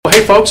Well,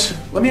 hey folks,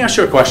 let me ask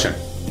you a question.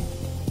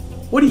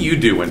 What do you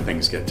do when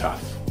things get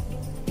tough?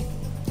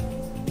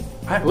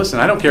 Listen,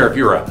 I don't care if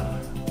you're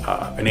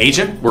an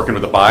agent working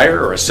with a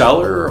buyer or a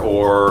seller,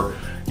 or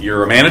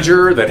you're a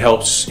manager that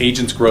helps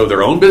agents grow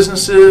their own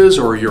businesses,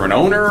 or you're an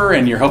owner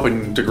and you're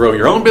helping to grow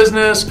your own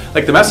business.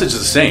 Like, the message is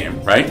the same,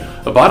 right?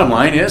 The bottom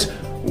line is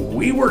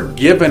we were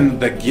given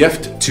the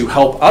gift to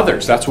help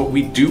others. That's what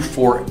we do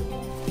for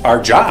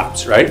our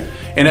jobs, right?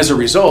 And as a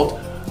result,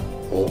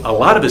 a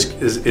lot of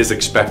it is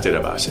expected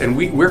of us. And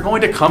we're going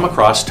to come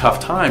across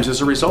tough times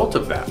as a result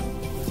of that.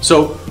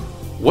 So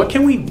what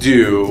can we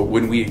do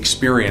when we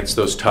experience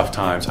those tough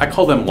times? I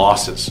call them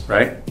losses,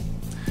 right?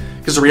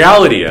 Because the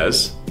reality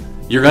is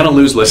you're going to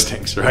lose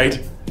listings,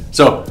 right?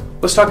 So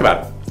let's talk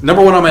about it.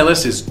 Number one on my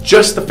list is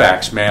just the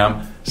facts,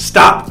 ma'am.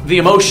 Stop the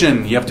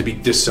emotion. You have to be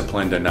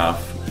disciplined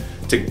enough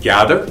to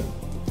gather,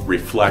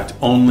 reflect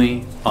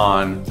only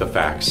on the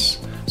facts.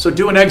 So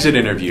do an exit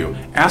interview.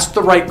 Ask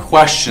the right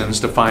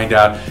questions to find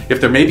out if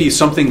there may be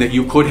something that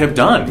you could have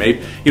done.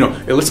 Maybe,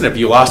 listen, if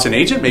you lost an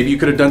agent, maybe you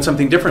could have done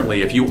something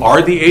differently. If you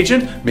are the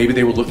agent, maybe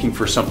they were looking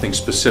for something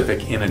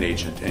specific in an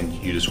agent and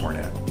you just weren't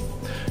it.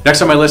 Next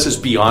on my list is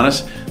be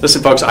honest.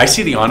 Listen, folks, I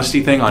see the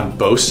honesty thing on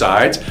both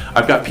sides.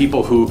 I've got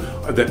people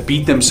that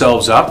beat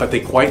themselves up, but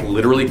they quite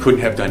literally couldn't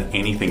have done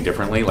anything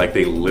differently. Like,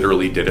 they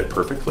literally did it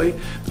perfectly.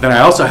 But then I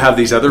also have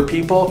these other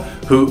people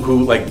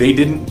who like, they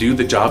didn't do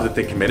the job that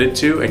they committed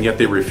to, and yet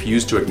they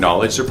refuse to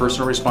acknowledge their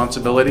personal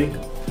responsibility.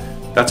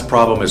 That's a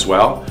problem as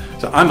well.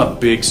 So I'm a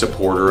big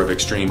supporter of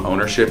extreme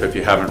ownership. If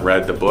you haven't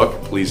read the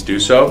book, please do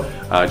so.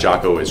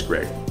 Jocko is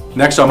great.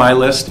 Next on my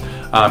list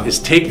is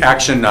take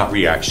action, not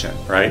reaction,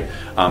 right?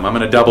 I'm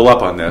going to double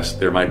up on this.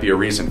 There might be a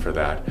reason for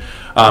that.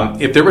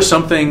 If there was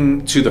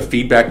something to the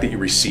feedback that you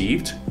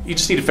received, you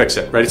just need to fix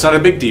it, right? It's not a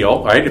big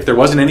deal, right? If there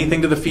wasn't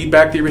anything to the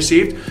feedback that you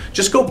received,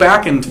 just go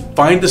back and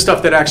find the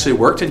stuff that actually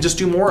worked and just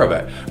do more of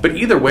it. But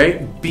either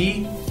way,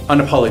 be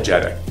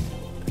unapologetic.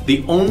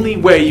 The only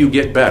way you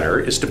get better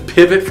is to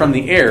pivot from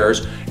the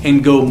errors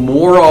and go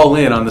more all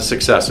in on the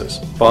successes.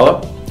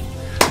 Follow?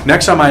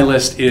 Next on my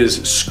list is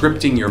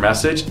scripting your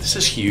message. This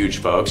is huge,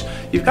 folks.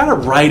 You've got to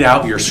write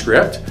out your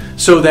script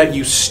so that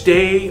you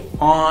stay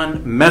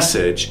on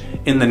message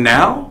in the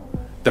now,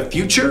 the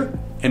future,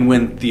 and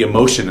when the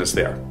emotion is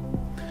there.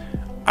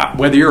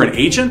 Whether you're an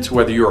agent,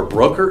 whether you're a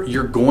broker,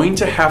 you're going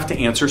to have to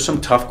answer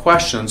some tough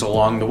questions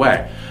along the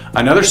way.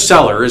 Another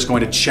seller is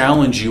going to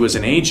challenge you as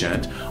an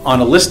agent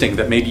on a listing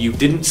that maybe you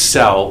didn't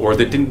sell or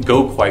that didn't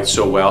go quite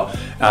so well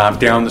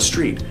down the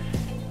street.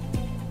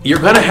 You're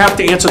going to have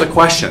to answer the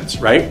questions,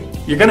 right?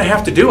 You're going to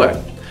have to do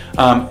it.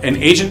 An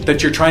agent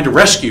that you're trying to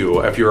rescue,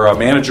 if you're a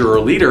manager or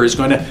a leader, is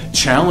going to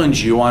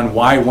challenge you on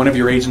why one of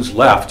your agents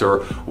left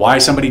or why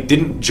somebody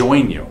didn't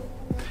join you.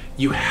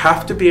 You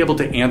have to be able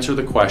to answer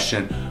the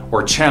question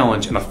or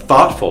challenge in a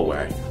thoughtful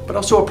way, but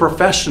also a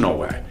professional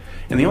way.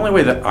 And the only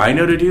way that I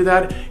know to do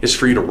that is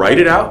for you to write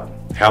it out,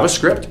 have a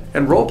script,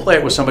 and role play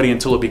it with somebody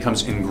until it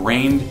becomes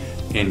ingrained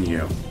in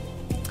you.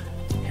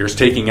 Here's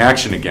taking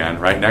action again,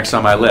 right next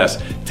on my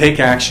list.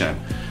 Take action.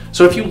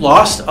 So if you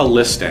lost a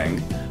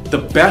listing, the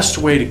best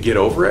way to get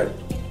over it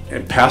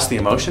and pass the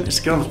emotion is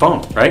to get on the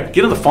phone, right?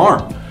 Get on the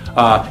farm.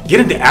 Get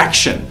into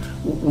action.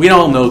 We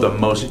all know the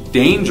most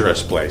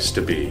dangerous place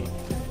to be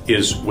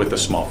is with a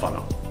small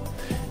funnel.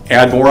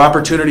 Add more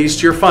opportunities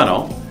to your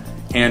funnel,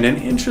 and an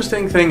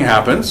interesting thing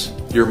happens.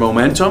 Your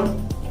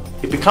momentum,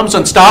 it becomes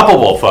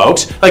unstoppable,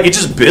 folks. Like, it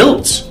just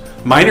builds.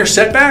 Minor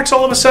setbacks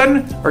all of a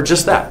sudden are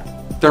just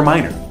that. They're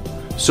minor.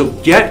 So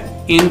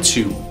get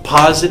into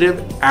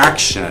positive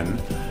action,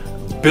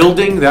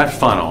 building that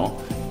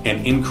funnel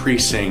and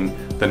increasing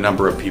the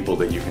number of people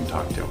that you can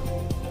talk to.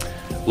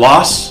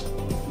 Loss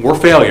or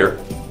failure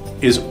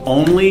is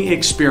only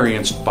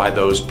experienced by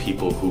those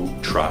people who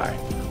try.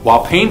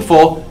 While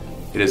painful,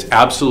 it is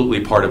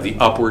absolutely part of the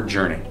upward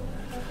journey.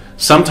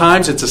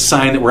 Sometimes it's a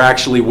sign that we're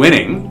actually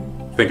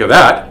winning. Think of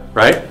that,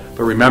 right?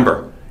 But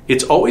remember,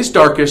 it's always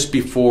darkest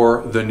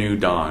before the new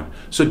dawn.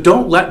 So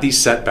don't let these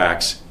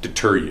setbacks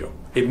deter you.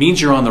 It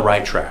means you're on the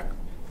right track.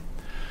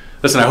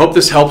 Listen, I hope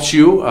this helps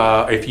you.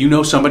 If you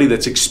know somebody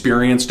that's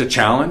experienced a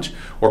challenge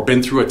or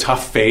been through a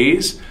tough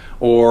phase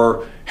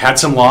or had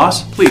some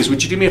loss, please,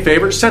 would you do me a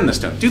favor? Send this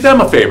to them. Do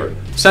them a favor.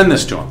 Send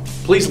this to them.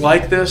 Please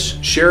like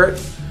this, share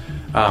it.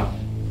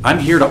 I'm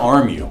here to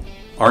arm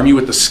you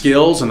with the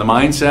skills and the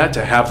mindset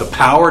to have the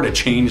power to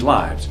change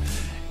lives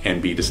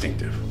and be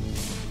distinctive.